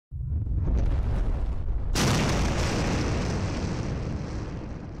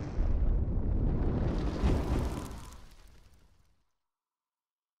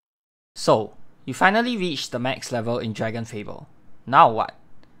So, you finally reached the max level in DragonFable. Now what?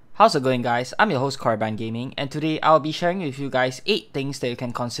 How's it going, guys? I'm your host Korriban Gaming, and today I'll be sharing with you guys 8 things that you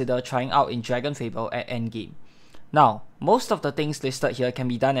can consider trying out in DragonFable at endgame. Now, most of the things listed here can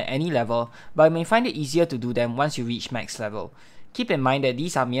be done at any level, but you may find it easier to do them once you reach max level. Keep in mind that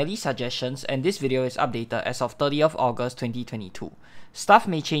these are merely suggestions and this video is updated as of 30th August 2022. Stuff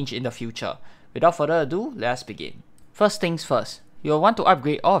may change in the future. Without further ado, let's begin. First things first. You'll want to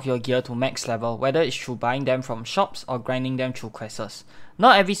upgrade all of your gear to max level, whether it's through buying them from shops or grinding them through quests.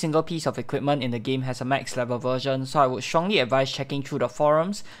 Not every single piece of equipment in the game has a max level version, so I would strongly advise checking through the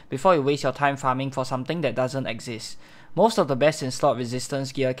forums before you waste your time farming for something that doesn't exist. Most of the best in slot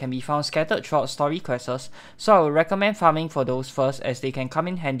resistance gear can be found scattered throughout story quests, so I would recommend farming for those first as they can come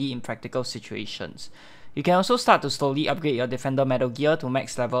in handy in practical situations. You can also start to slowly upgrade your Defender Medal gear to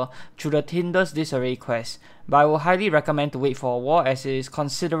max level through the Tinder's Disarray quest, but I would highly recommend to wait for a war as it is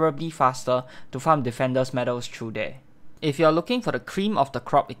considerably faster to farm Defender's medals through there. If you are looking for the cream of the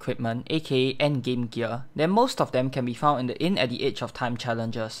crop equipment, aka endgame gear, then most of them can be found in the Inn at the Edge of Time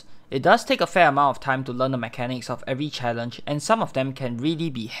challenges. It does take a fair amount of time to learn the mechanics of every challenge, and some of them can really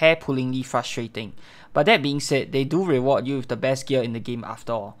be hair-pullingly frustrating. But that being said, they do reward you with the best gear in the game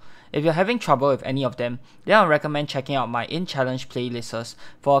after all. If you're having trouble with any of them, then I recommend checking out my in-challenge playlists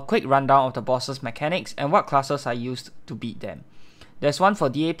for a quick rundown of the boss's mechanics and what classes I used to beat them. There's one for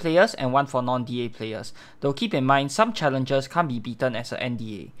DA players and one for non-DA players, though keep in mind some challenges can't be beaten as an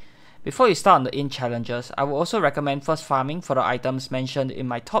NDA. Before you start on the in challenges, I would also recommend first farming for the items mentioned in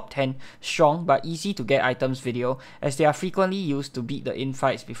my top 10 strong but easy to get items video, as they are frequently used to beat the in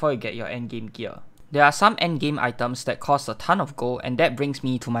fights before you get your endgame gear. There are some endgame items that cost a ton of gold, and that brings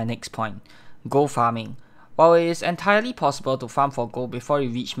me to my next point, gold farming. While it is entirely possible to farm for gold before you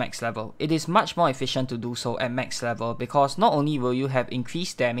reach max level, it is much more efficient to do so at max level because not only will you have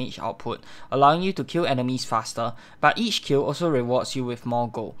increased damage output, allowing you to kill enemies faster, but each kill also rewards you with more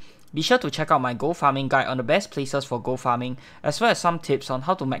gold. Be sure to check out my gold farming guide on the best places for gold farming, as well as some tips on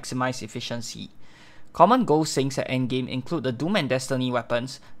how to maximize efficiency. Common gold sinks at endgame include the Doom and Destiny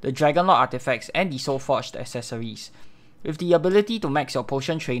weapons, the Dragonlord artifacts, and the Soul Forged accessories. With the ability to max your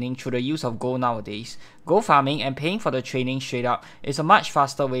potion training through the use of gold nowadays, gold farming and paying for the training straight up is a much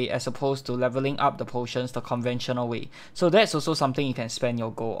faster way as opposed to leveling up the potions the conventional way, so that's also something you can spend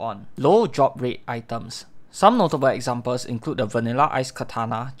your gold on. Low drop rate items. Some notable examples include the Vanilla Ice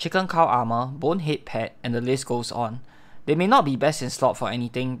Katana, Chicken Cow Armor, Bonehead Pet, and the list goes on. They may not be best in slot for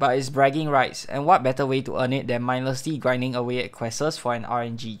anything, but it's bragging rights, and what better way to earn it than mindlessly grinding away at quests for an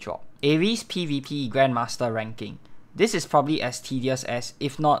RNG drop. Aeris PvP Grandmaster Ranking. This is probably as tedious as,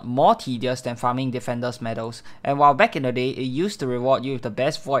 if not more tedious than farming Defender's medals, and while back in the day it used to reward you with the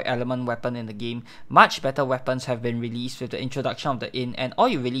best Void Element weapon in the game, much better weapons have been released with the introduction of the Inn, and all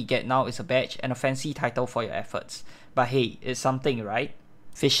you really get now is a badge and a fancy title for your efforts. But hey, it's something, right?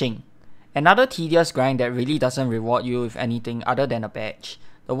 Fishing. Another tedious grind that really doesn't reward you with anything other than a badge.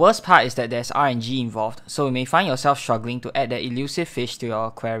 The worst part is that there's RNG involved, so you may find yourself struggling to add that elusive fish to your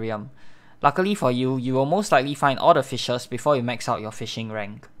aquarium. Luckily for you, you will most likely find all the fishes before you max out your fishing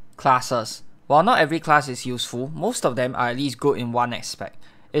rank. Classes. While not every class is useful, most of them are at least good in one aspect.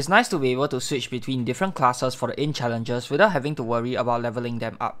 It's nice to be able to switch between different classes for the in challenges without having to worry about leveling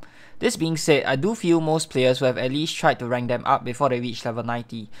them up. This being said, I do feel most players will have at least tried to rank them up before they reach level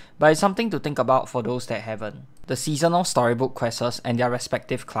 90, but it's something to think about for those that haven't. The seasonal storybook quests and their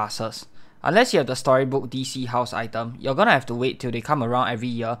respective classes. Unless you have the Storybook DC house item, you're gonna have to wait till they come around every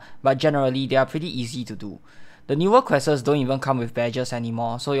year, but generally they are pretty easy to do. The newer quests don't even come with badges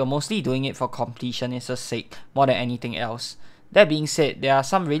anymore, so you're mostly doing it for completionist's sake more than anything else. That being said, there are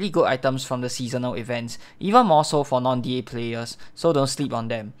some really good items from the seasonal events, even more so for non-DA players, so don't sleep on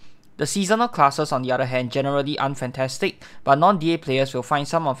them. The seasonal classes on the other hand generally aren't fantastic, but non-DA players will find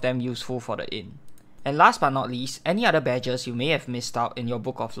some of them useful for the inn. And last but not least, any other badges you may have missed out in your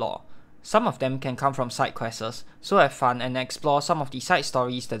book of lore. Some of them can come from side quests, so have fun and explore some of the side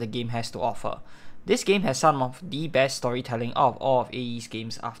stories that the game has to offer. This game has some of the best storytelling out of all of AE's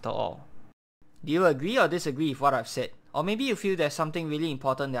games after all. Do you agree or disagree with what I've said? Or maybe you feel there's something really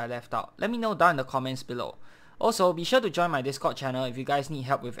important that I left out? Let me know down in the comments below. Also, be sure to join my Discord channel if you guys need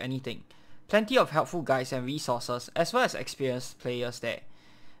help with anything. Plenty of helpful guides and resources, as well as experienced players there.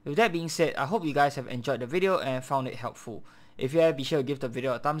 With that being said, I hope you guys have enjoyed the video and found it helpful. If you have, be sure to give the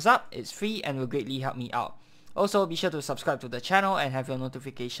video a thumbs up, it's free and will greatly help me out. Also, be sure to subscribe to the channel and have your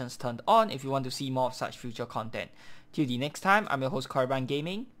notifications turned on if you want to see more of such future content. Till the next time, I'm your host Korriban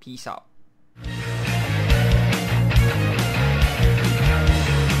Gaming, peace out.